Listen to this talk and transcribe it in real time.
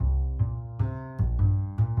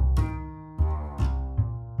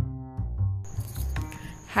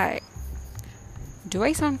Hi, do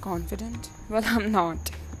I sound confident? Well, I'm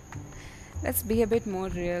not. Let's be a bit more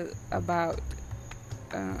real about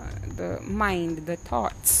the mind, the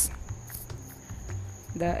thoughts,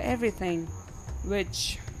 the everything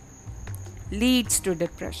which leads to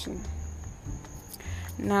depression.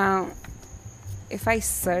 Now, if I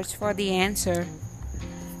search for the answer,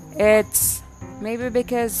 it's maybe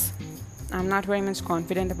because I'm not very much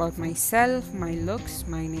confident about myself, my looks,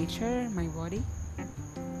 my nature, my body.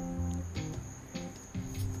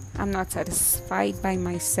 I'm not satisfied by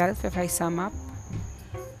myself if I sum up,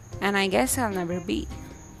 and I guess I'll never be.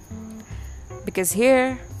 Because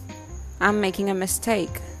here, I'm making a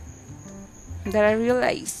mistake that I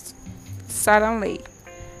realized suddenly,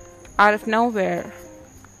 out of nowhere,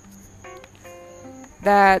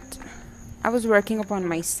 that I was working upon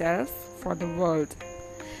myself for the world.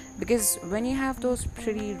 Because when you have those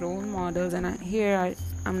pretty role models, and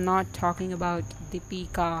I'm not talking about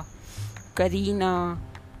Deepika, Karina,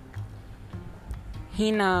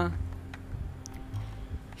 Hina,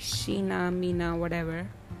 Sheena, Meena, whatever.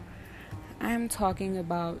 I am talking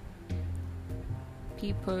about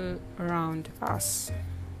people around us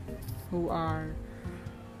who are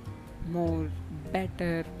more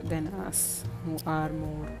better than us, who are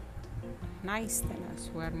more nice than us,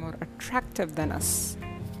 who are more attractive than us.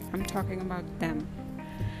 I'm talking about them.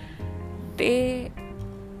 They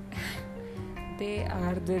they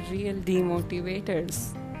are the real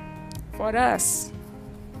demotivators for us.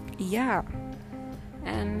 Yeah.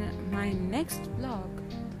 And my next vlog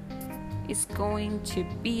is going to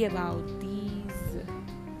be about these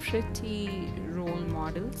pretty role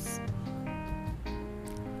models,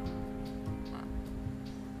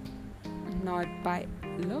 not by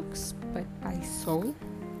looks but by soul,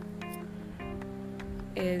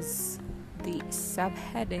 is the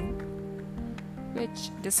subheading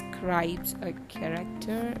which describes a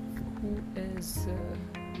character who is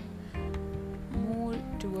more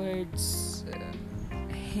towards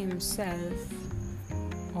himself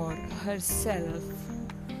or herself.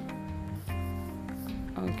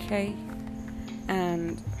 Okay,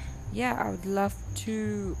 and yeah, I would love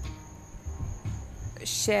to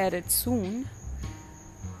share it soon,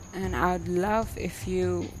 and I would love if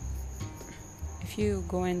you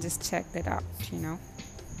go and just check that out.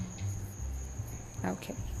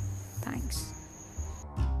 Okay, thanks.